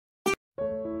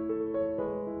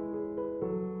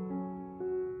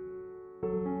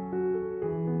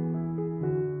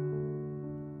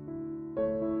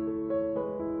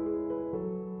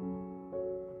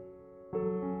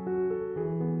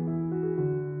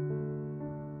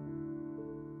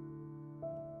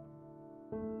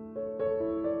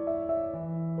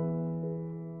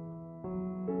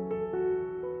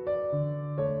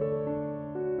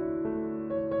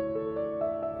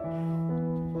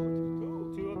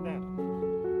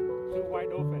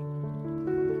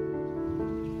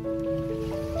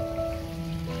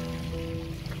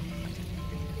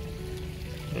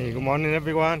Good morning,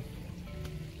 everyone.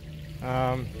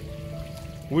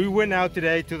 We went out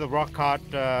today to the rock cut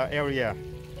area,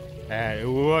 and it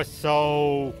was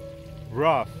so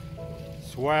rough.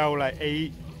 Swell like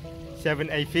 7,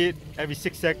 8 feet every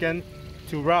 6 seconds.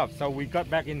 Too rough. So we got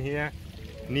back in here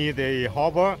near the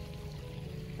harbor,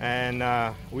 and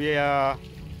we are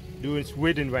doing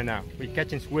squidding right now. We're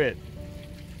catching squid.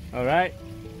 All right.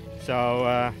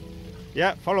 So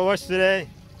yeah, follow us today.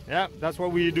 Yeah, that's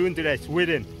what we're doing today,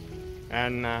 squidding,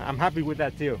 and I'm happy with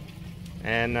that too.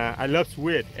 And I love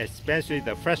squid, especially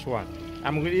the fresh one.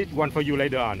 I'm gonna eat one for you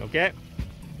later on, okay?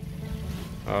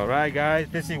 All right, guys,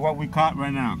 this is what we caught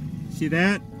right now. See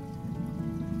that?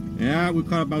 Yeah, we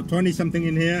caught about 20 something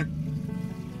in here.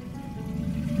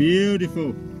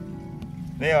 Beautiful.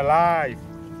 They are alive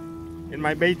in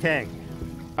my bait tank.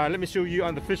 Let me show you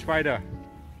on the fish finder.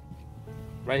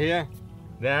 Right here,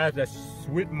 there's the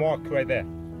squid mark right there.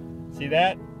 See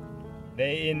that?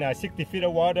 They're in 60 feet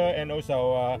of water and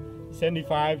also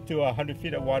 75 to 100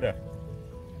 feet of water.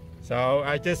 So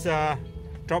I just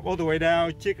drop all the way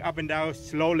down, check up and down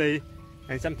slowly,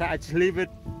 and sometimes I just leave it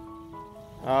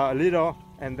a little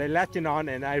and they latching on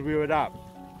and I reel it up.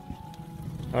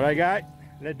 All right, guys,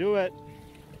 let's do it.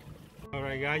 All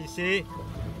right, guys, you see,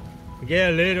 get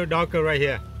a little darker right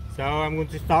here. So I'm going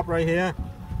to stop right here.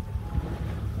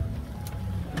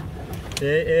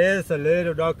 It is a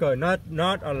little darker, not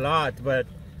a lot, but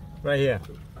right here.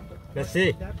 Let's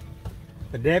see.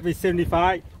 The depth is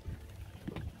 75.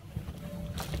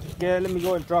 Okay, let me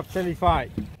go and drop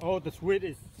 75. Oh, the squid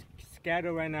is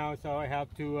scattered right now, so I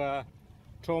have to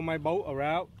throw my boat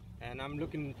around, and I'm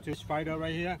looking to spider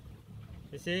right here.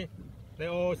 You see, they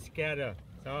all scattered.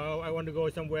 So I want to go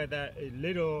somewhere that is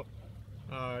little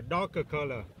darker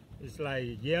color. It's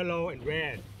like yellow and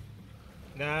red.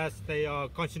 That's they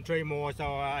concentrate more, so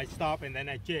I stop and then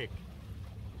I check.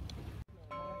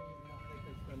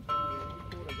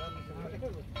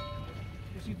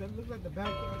 You see, that looks like the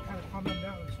back kind of calm them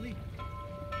down and sleep.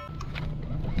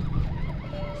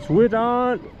 Squid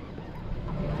on!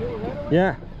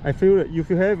 Yeah, I feel it. You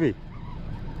feel heavy.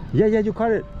 Yeah, you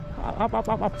caught it.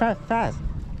 Up, fast.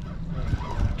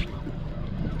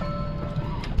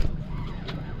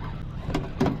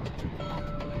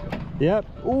 Yep.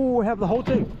 Oh, I have the whole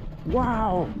thing.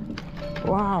 Wow.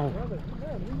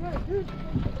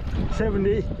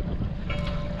 70.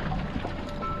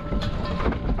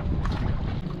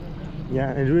 Yeah,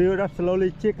 and reel it up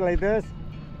slowly. Check like this.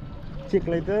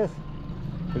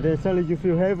 And then suddenly you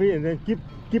feel heavy, and then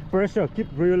keep pressure. Keep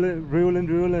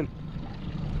reeling.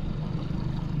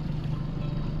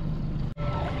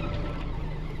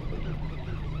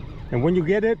 And when you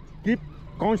get it, keep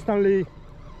constantly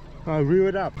reel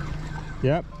it up.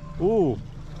 Yep. Ooh,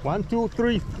 1, 2,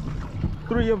 3.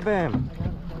 3 of them.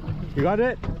 You got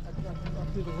it?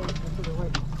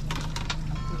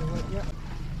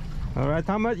 All right,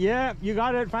 Thomas. Yeah, you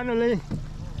got it finally.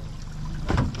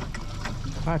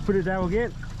 I put it down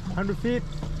again. 100 feet.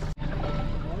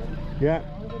 Yeah.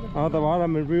 On the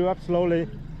bottom and reel up slowly.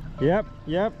 Yep.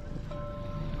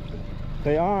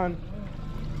 They on.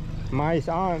 Mine's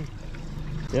on.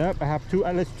 Yep. I have two,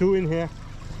 at least 2 in here.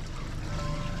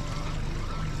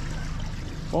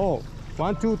 Oh,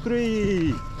 1, 2,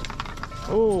 3.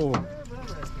 Oh,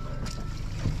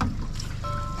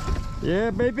 yeah,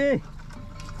 baby.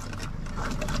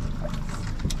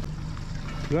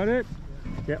 Got it?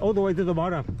 Yeah, all the way to the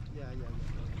bottom.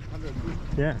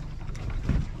 Yeah.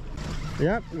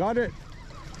 Yep, got it.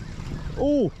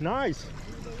 Oh, nice.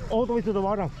 All the way to the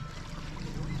bottom.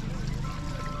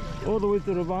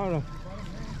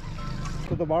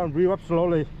 To the bottom, reel up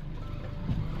slowly.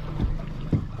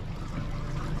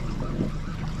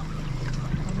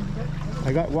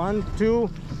 I got 1, 2.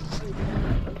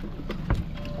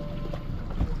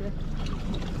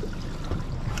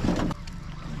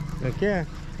 Okay,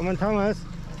 come on, Thomas.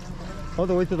 All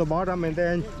the way to the bottom, and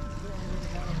then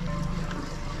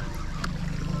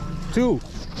 2,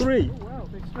 3. Oh, wow,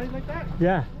 they straight like that?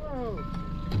 Yeah. Whoa.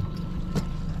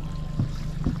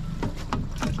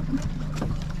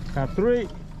 Got 3.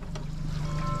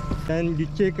 Then you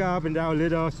check up and down a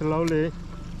little slowly.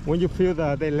 When you feel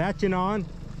they latching on,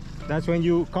 that's when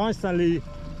you constantly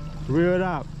reel it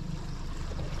up.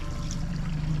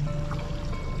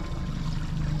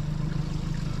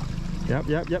 Yep.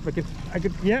 I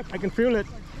can feel it.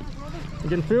 I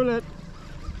can feel it.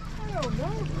 I don't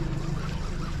know.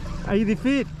 80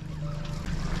 feet.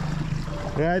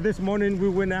 Yeah, this morning we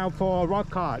went out for a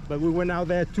rock cut, but we went out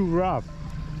there too rough.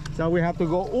 So we have to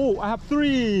go. Oh, I have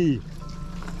 3.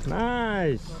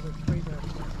 Nice.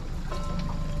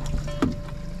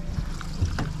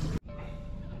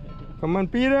 Come on,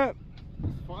 Peter.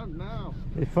 It's fun now.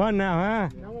 It's fun now, huh?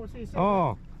 Now we'll see.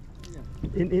 Oh.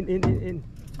 In.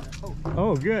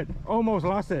 Oh, good. Almost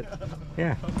lost it.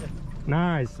 Yeah.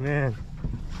 Nice, man.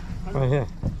 Right here.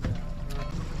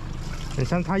 And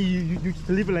sometimes you just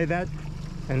leave it like that,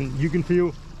 and you can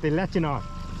feel they latching on.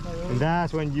 And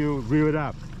that's when you reel it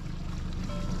up.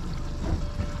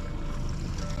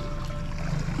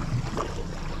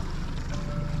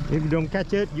 If you don't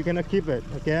catch it, you cannot keep it,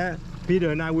 okay?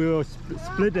 Peter and I will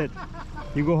split it.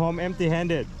 You go home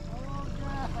empty-handed.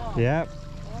 Oh, Yep. oh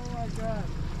my God.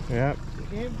 Yep. The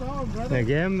game's on, brother.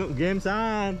 The game's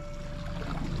on.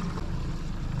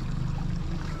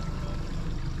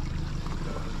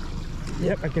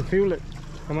 Yep, I can feel it.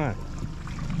 Come on.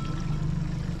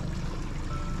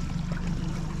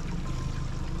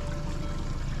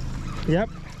 Yep.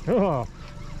 Oh, I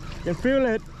can feel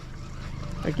it.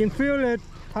 I can feel it,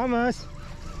 Thomas.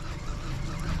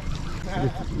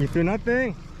 You feel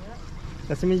nothing?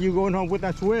 That means you're going home with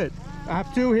that squid. I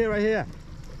have two here, right here.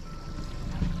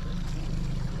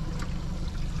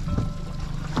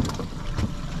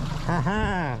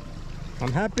 Haha,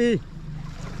 I'm happy.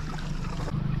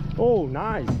 Oh,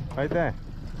 nice, right there.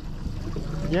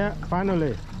 Yeah,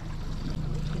 finally.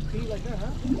 Feet like that,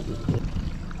 huh?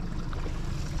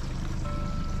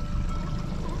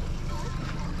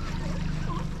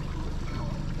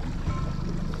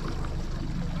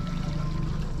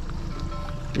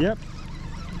 Yep,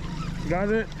 got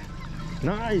it.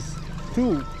 Nice.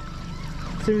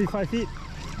 75 feet.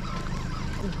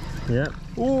 Yep.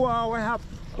 Oh wow, I have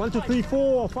 1, 2, 3,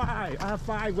 4, 5. I have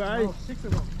 5, guys. Oh, 6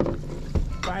 of them.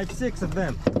 5, 6 of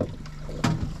them.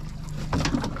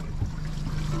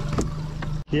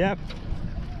 Yep.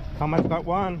 Thomas got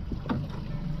one.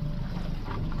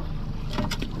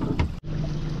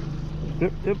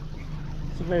 Yep.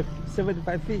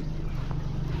 75 feet.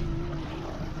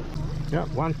 Yeah,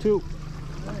 1, 2.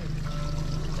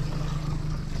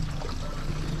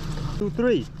 2,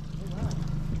 3.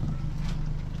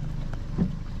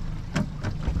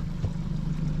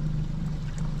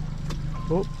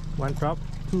 Oh, 1 drop,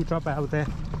 2 drop out there.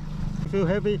 Feel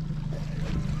heavy.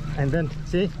 And then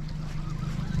see?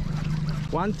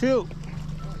 1, 2.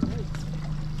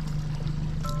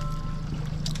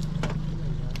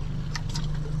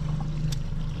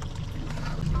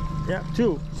 Yeah,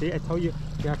 2. See, I told you,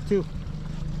 you have 2.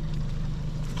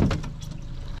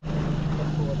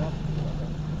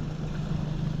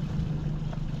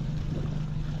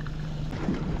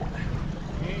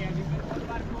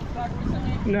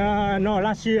 No,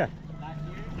 last year.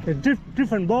 A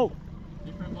different boat.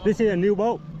 Different boat? This is a new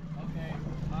boat. Okay.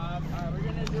 We're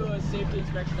gonna do a safety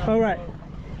inspection. All right.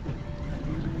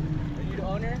 Are you the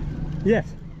owner?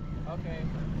 Yes. Okay.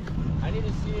 I need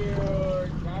to see your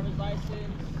driver's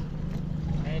license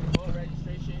and boat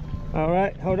registration. All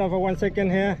right. Hold on for 1 second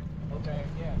here. Okay.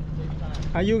 Yeah. Take your time.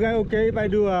 Are you guys okay if I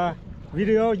do a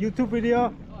video, YouTube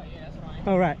video? Oh yeah, that's fine.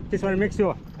 All right. Just want to make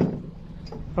sure.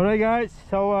 All right, guys.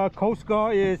 So Coast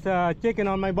Guard is checking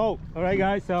on my boat. All right,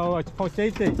 guys. So it's for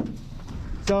safety.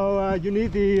 So you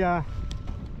need the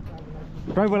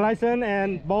driver license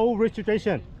and boat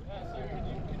registration. Yeah, sir.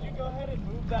 Could you go ahead and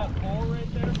move that pole right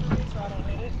there for me so I don't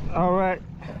hit it? All right.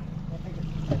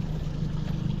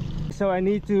 So I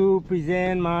need to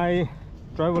present my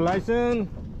driver license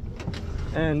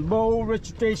and boat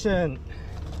registration.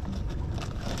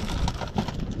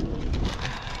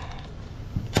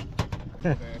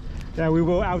 Okay. Yeah, we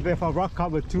were out there for rock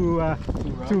cover too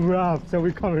rough, so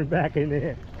we're coming back in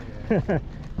here. Okay.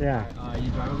 Yeah.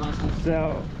 Your driver's license?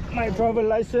 So my driver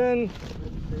license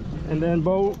and then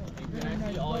boat. Can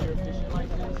I see all your fishing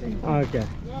license? Okay.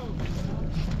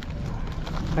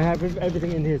 I have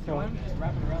everything in here, so. Just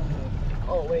wrap it around the...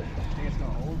 Oh wait. I think it's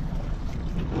gonna hold.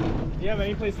 Do you have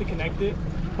any place to connect it?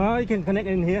 Oh, you can connect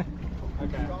in here.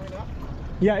 Okay.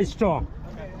 Yeah, it's strong.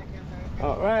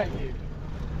 All right.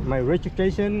 My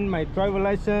registration, my driver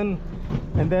license,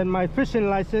 and then my fishing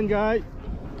license, guys.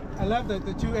 I love the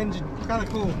 2 engine. Kind of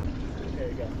cool. There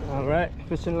you go. All right,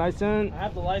 fishing license. I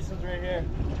have the license right here.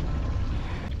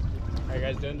 How you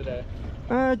guys doing today?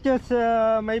 Just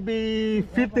maybe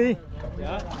 50.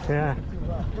 Yeah? Yeah.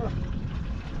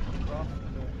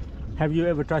 Have you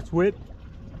ever tried squid?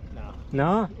 No.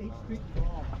 No?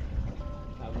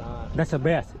 Have not. That's the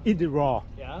best. Eat it raw.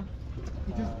 Yeah?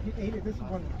 He ate it this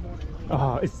one morning.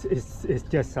 Oh, it's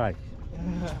just like,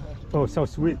 oh, so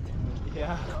sweet.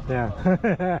 Yeah. Yeah.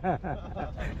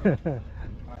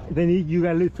 Then you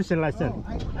got a fishing license. Oh,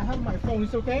 I have my phone.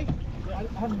 It's okay? I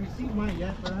haven't received mine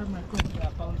yet, but I have my phone.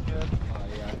 That phone's good. Oh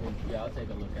yeah, I'll take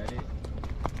a look at it.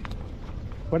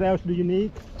 What else do you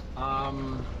need?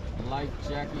 Life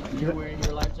jacket. You're wearing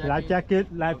your life jacket? Life jacket,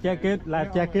 life Okay. jacket,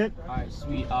 life jacket. Alright,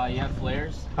 sweet. You have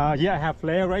flares? Yeah, I have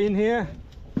flare right in here.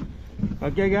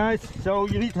 Okay, guys. So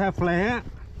you need to have flare.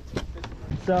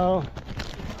 So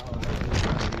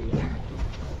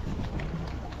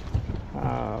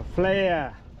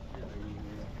flare.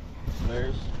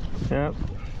 Flares? Yep.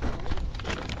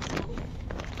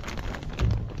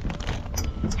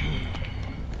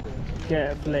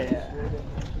 Yeah, flare.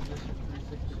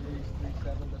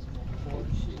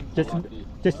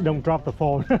 Just don't drop the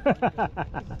phone.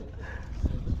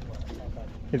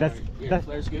 That's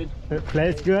flare's good.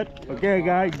 Flare's good. Okay,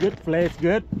 guys, good. Flare's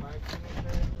good.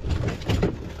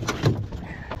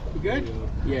 You good?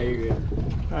 Yeah, you're good.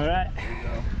 All right.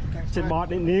 Trên bọt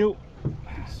định níu.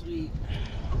 Sweet.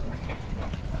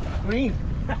 Green.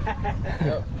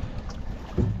 Yep.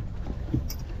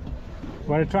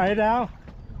 Want to try it out?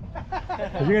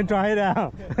 You can try it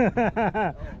out.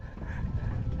 Alright,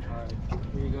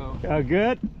 here you go.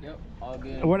 Good. Yep, all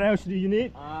good. What else do you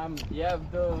need? You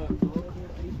have the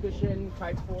leaf cushion,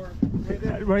 kite fork.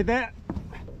 Right there.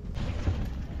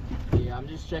 Yeah, I'm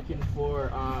just checking for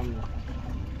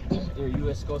your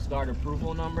U.S. Coast Guard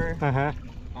approval number.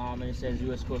 And it says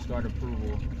U.S. Coast Guard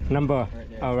approval. Number. Right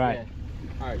there. All right.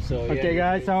 Yeah. All right. So. Okay,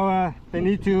 guys. So they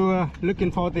need to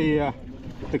looking for the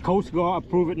Coast Guard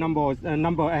approved number.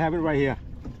 Number. I have it right here.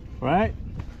 Right.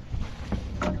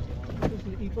 This is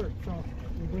the E-Bird, so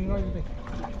we bring everything.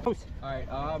 All right.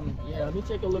 Yeah. Let me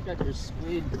take a look at your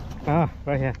squid.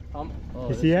 Right here. Oh,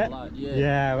 you see it?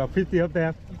 Yeah. About 50 of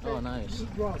them. Oh, nice. Eat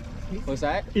raw. What's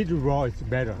that? Eat raw is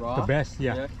better. Raw? The best.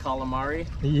 Yeah. Calamari.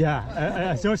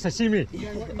 Yeah. So sashimi.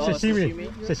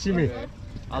 Sashimi. Sashimi. Okay.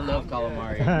 I love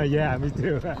calamari. Yeah, me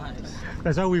too. Nice.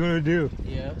 That's what we're gonna do.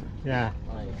 Yeah. Yeah.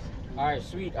 Nice. All right,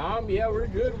 sweet. Yeah, we're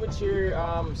good with your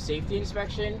safety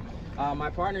inspection. My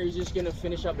partner is just gonna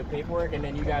finish up the paperwork, and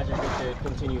then you guys are good to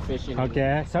continue fishing.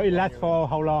 Okay. So it lasts for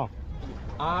how long?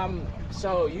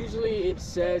 So usually it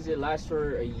says it lasts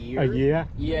for a year. A year?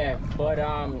 Yeah, but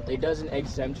it doesn't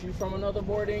exempt you from another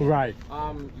boarding. Right.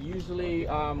 Usually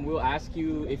we'll ask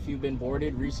you if you've been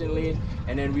boarded recently,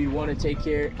 and then we want to take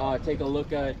a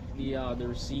look at the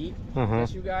receipt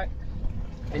that you got.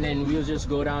 And then we'll just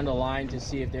go down the line to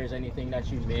see if there's anything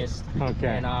that you missed. Okay.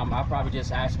 And I'll probably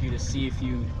just ask you to see if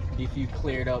you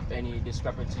cleared up any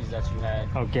discrepancies that you had.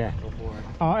 Okay. Before.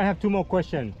 I have two more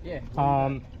questions. Yeah.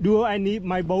 Do I need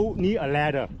my boat need a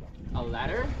ladder? A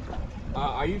ladder?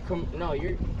 Are you no?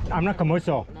 You're. I'm not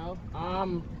commercial. No.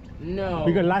 No.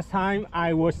 Because last time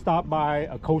I was stopped by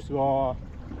a Coast Guard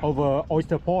over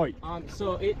Oyster Point.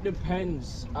 So it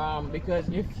depends. Because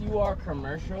if you are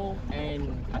commercial,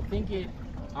 and I think it.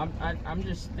 I'm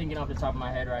just thinking off the top of my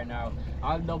head right now.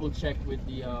 I'll double check with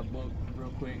the boat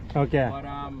real quick. Okay. But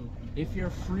if your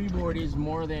freeboard is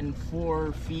more than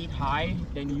 4 feet high,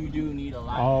 then you do need a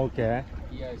ladder. Okay.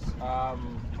 Yes.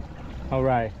 All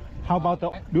right. How about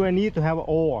do I need to have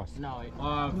oars? No.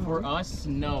 For us,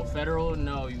 no. Federal,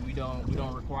 no. We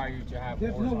don't require you to have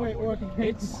There's oars. no way oars.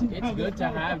 It's good to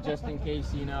have just in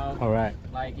case, you know. All right.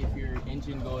 Like if your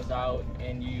engine goes out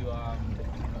and you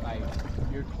like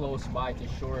you're close by to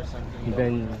shore or something.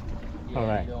 Then, all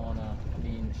right. You don't want to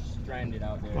be stranded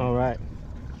out there. All right.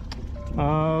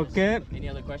 Okay. Any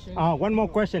other questions? One more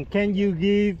question. Can you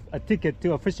give a ticket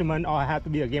to a fisherman, or have to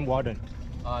be a game warden?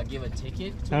 Give a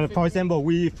ticket to For example,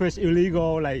 we fish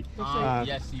illegal, like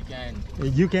yes, you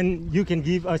can. You can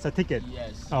give us a ticket.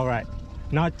 Yes. All right.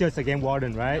 Not just a game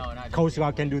warden, right? No, not Coast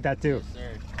Guard can do that too. Yes,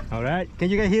 sir. All right. Can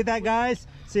you guys hear that, guys?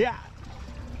 See,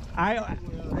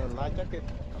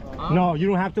 no, you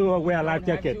don't have to wear a life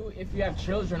jacket. If you have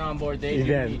children on board, they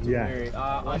do need to wear it.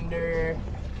 Under,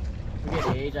 I forget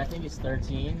the age, I think it's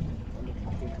 13.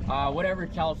 Whatever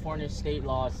California state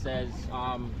law says,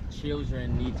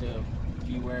 children need to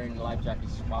be wearing life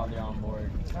jackets while they're on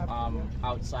board.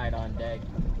 Outside on deck,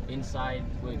 inside,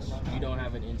 which we don't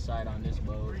have an inside on this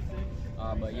boat.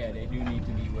 But yeah, they do need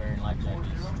to be wearing life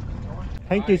jackets.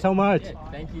 Thank you so much.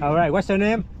 Yeah, thank you. All right, what's your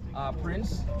name?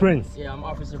 Prince. Prince. Yeah, I'm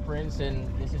Officer Prince, and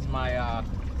this is my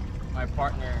my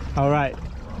partner. All right.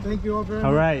 Thank you all very much.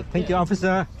 All right. Thank you,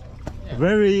 officer. Yeah.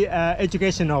 Very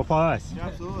educational for us. Yeah,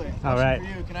 absolutely. All right. For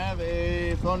you. Can I have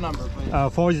a phone number,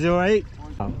 please? 408.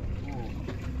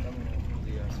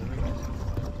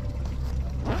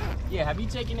 Yeah, have you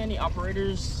taken any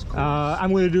operators?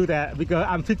 I'm going to do that because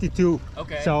I'm 52.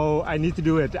 Okay. So I need to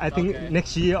do it. I think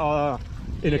next year or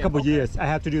in a couple of years, I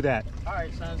have to do that. All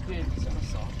right, sounds good.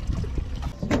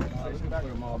 Put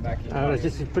them all back in.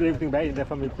 Just put everything back in there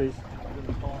for me, please.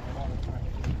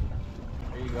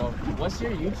 There you go. What's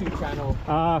your YouTube channel?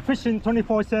 Fishing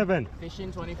 24/7.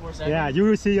 Fishing 24/7. Yeah, you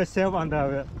will see yourself on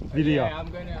the video. Yeah,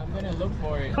 I'm gonna look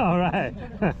for it. All right.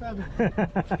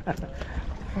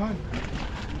 Fun.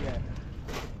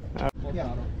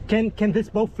 Yeah. Can this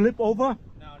boat flip over?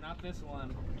 No, not this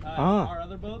one. Ah. Our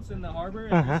other boats in the harbor,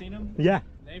 have you seen them? Yeah.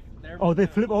 They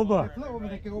flip over. Flip over,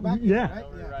 they can go back. Yeah. Right?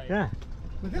 Right. Yeah.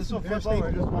 But This will very flip over,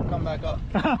 stable. this won't come back up.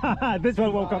 This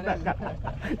one won't come back.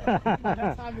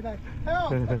 That's time to be like,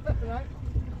 help! Right?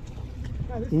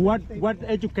 No, this is What very what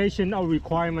stable. education or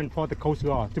requirement for the Coast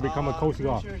Guard to become a Coast I'm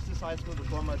Guard? pretty sure it's just high school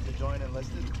diploma to join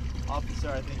enlisted. Officer,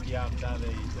 I think you have to have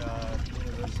a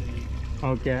university.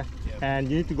 Okay. And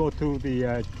you need to go to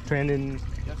the training.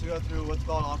 You have to go through what's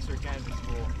called Officer Academy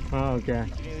School. Oh, okay.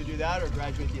 You can either do that or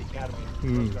graduate the academy.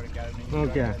 Coast Guard Academy.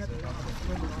 Okay. That's it.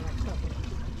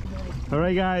 All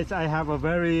right, guys. I have a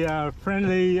very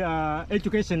friendly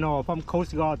educational from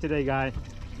Coast Guard today, guys.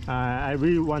 I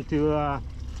really want to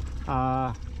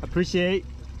appreciate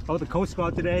all the Coast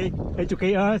Guard today.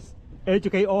 Educate us,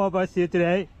 educate all of us here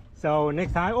today. So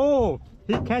next time, oh,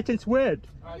 he's catching squid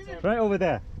right over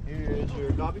there. Here is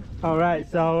your copy. All right.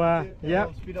 So yeah.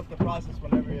 It'll speed up the process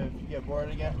whenever you get bored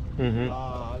again.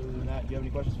 Other than that, do you have any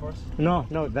questions for us? No,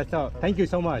 that's all. Thank you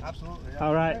so much. Absolutely. Yeah.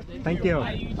 All right. Thank you.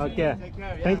 Okay. Take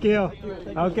care, yeah. Thank you.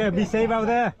 Okay. Be safe out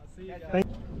there. Thank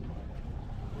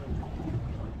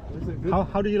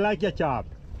How do you like your job?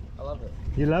 I love it.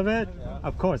 You love it?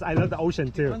 Of course. I love the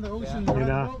ocean too. On the ocean, You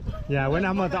know? Yeah. When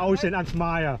I'm on the ocean, I'm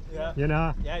smile. Yeah. You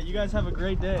know? Yeah, you guys have a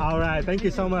great day. All right. Thank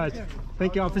you so much.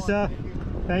 Thank you, officer.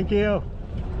 Thank you.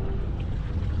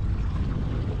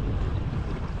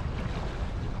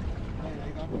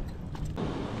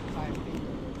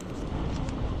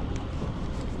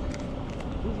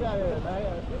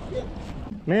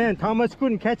 Man, Thomas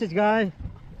couldn't catch this guy.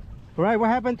 Right, what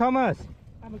happened, Thomas?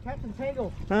 I'm a Captain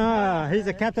Tango. He's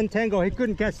a Captain Tango. He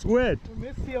couldn't catch squid. We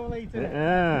missed CLA today.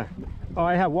 Yeah. Oh,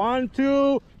 I have 1,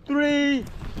 2, 3,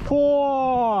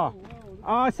 4.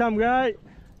 Awesome, guy.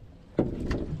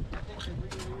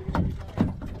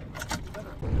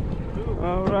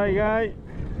 All right, guys.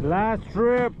 Last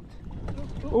trip.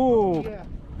 Ooh, Yeah.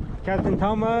 Captain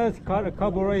Thomas caught a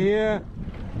couple right here.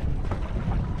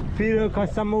 Peter caught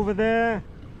some over there.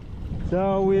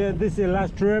 So this is the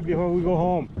last trip before we go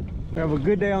home. We have a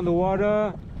good day on the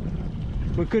water.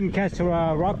 We couldn't catch a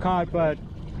rock cod, but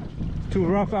too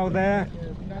rough out there.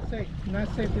 Yeah, not safe.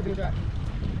 Not safe to do that.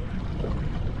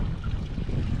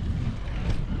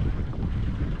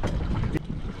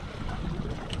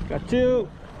 Got two.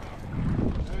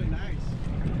 Very nice.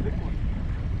 Big one.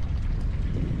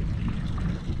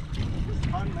 This is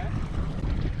fun, man.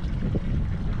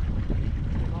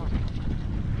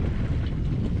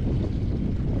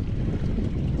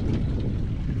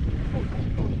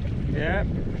 Yep.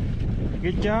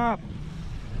 Good job.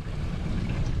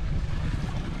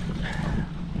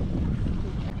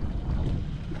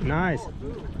 Nice.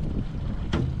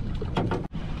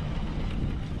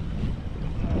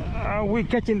 We're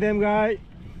catching them, guys.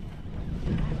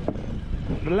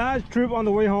 The last trip on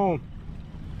the way home.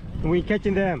 We're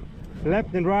catching them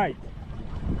left and right.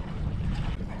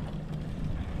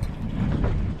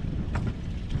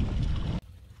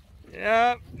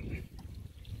 Yep.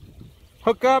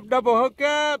 Hook up, double hook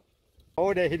up. Oh,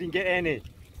 he didn't get any.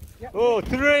 Yep. Oh,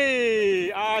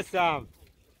 3. Awesome.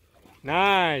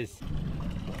 Nice.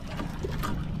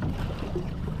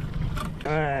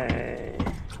 Alright.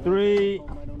 3,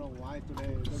 I don't know why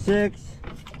today. 6,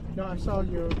 No, I saw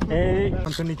your 8,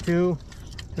 22,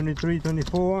 23,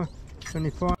 24,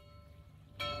 25.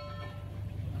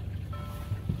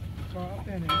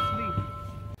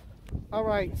 All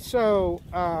right, so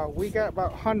we got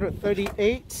about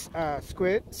 138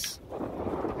 squids,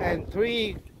 and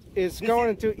 3 is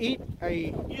going to eat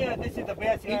Yeah, this is the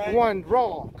best, eat one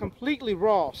raw, completely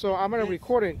raw. So I'm gonna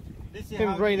record it. This is him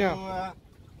how right you, now.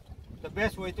 The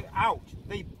best way to ouch.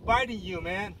 They biting you,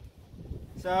 man.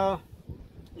 So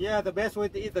yeah, the best way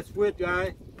to eat the squid,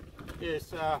 guy,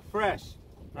 is fresh,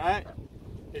 right?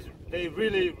 They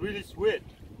really sweet,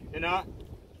 you know.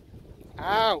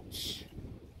 Ouch!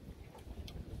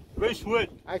 Very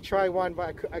sweet. I tried one,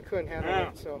 but I couldn't handle Yeah.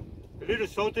 it. So A little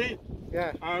salty,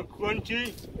 yeah,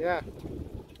 crunchy, yeah.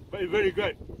 but it's very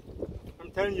good.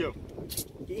 I'm telling you.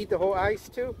 You eat the whole ice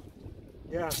too?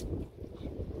 Yeah.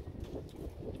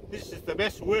 This is the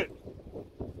best squid.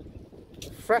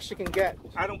 Fresh you can get.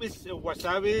 I don't eat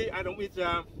wasabi. I don't eat,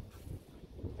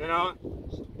 you know,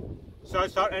 soy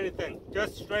sauce, anything.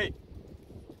 Just straight.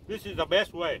 This is the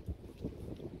best way.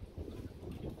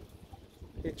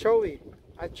 Hey, Choli,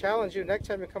 I challenge you next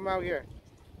time you come out here,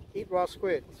 eat raw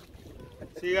squid.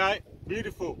 See, guys,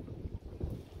 beautiful.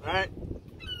 All right.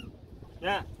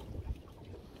 Yeah.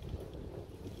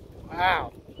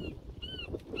 Wow.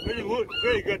 Really good,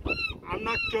 very good. I'm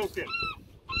not joking.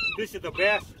 This is the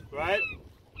best, right?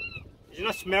 It's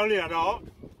not smelly at all.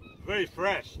 Very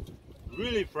fresh,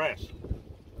 really fresh.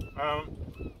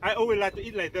 I always like to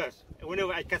eat like this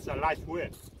whenever I catch a live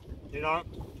squid. You know,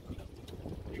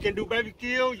 you can do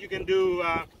barbecue. You can do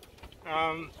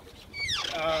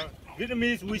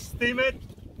Vietnamese. We steam it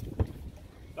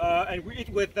and we eat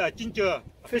with ginger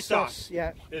Fish sauce.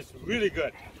 Yeah. It's really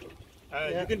good.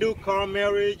 Yeah. You can do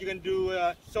caramel, you can do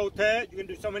sauté, you can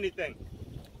do so many things.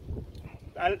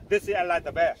 This is I like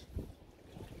the best.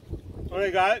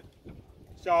 Alright guys,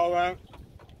 so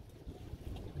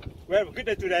we have a good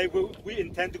day today. We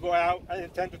intend to go out. I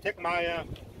intend to take my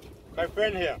my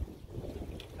friend here,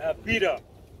 Peter,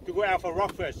 to go out for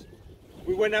rockfish.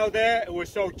 We went out there, it was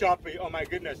so choppy, oh my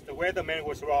goodness, the weatherman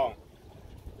was wrong.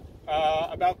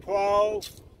 About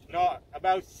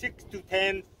 6 to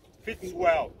 10 feet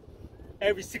swell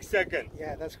every 6 seconds.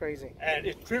 Yeah, that's crazy. And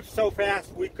it tripped so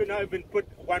fast we could not even put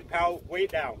 1 pound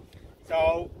weight down.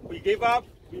 So we gave up.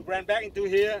 We ran back into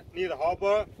here near the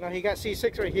harbor. No, he got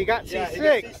seasick, right? He got seasick.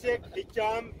 Yeah, he got seasick.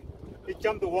 He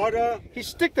jumped the water. He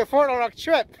stick the Fort Rock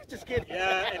trip. Just kidding.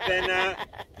 Yeah, and then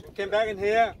we came back in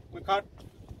here. We caught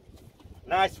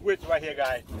nice squids right here,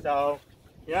 guys. So,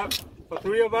 yeah, for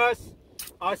 3 of us,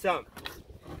 awesome.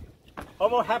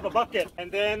 Almost half a bucket, and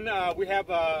then we have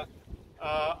a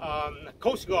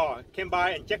Coast Guard came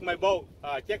by and checked my boat,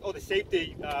 check all the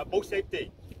safety, boat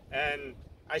safety, and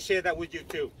I share that with you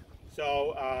too.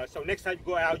 So, so next time you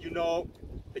go out, you know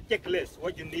the checklist,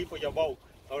 what you need for your boat.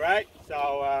 All right.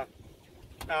 So,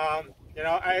 you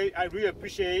know, I really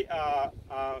appreciate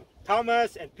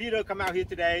Thomas and Peter come out here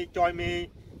today, join me.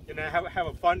 You know, have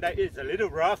a fun day. It's a little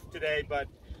rough today, but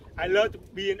I love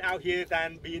being out here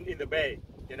than being in the bay.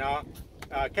 You know,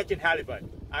 catching halibut.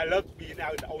 I love being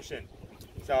out in the ocean.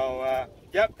 So,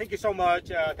 yep. Thank you so much.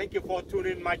 Thank you for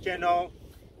tuning in my channel.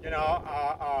 You know,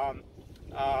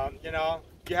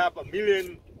 you have a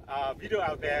million video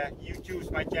out there. You choose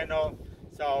my channel,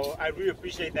 so I really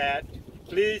appreciate that.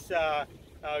 Please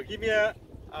give me a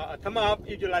thumb up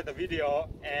if you like the video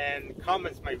and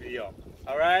comments my video.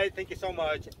 All right, thank you so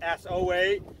much. As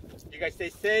always, you guys stay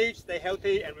safe, stay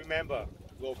healthy, and remember,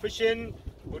 go fishing,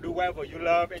 go do whatever you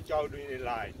love, enjoy doing in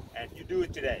life, and you do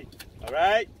it today. All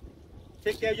right,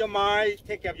 take care of your mind,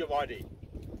 take care of your body.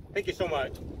 Thank you so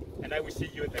much, and I will see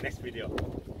you in the next video.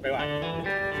 Bye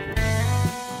bye.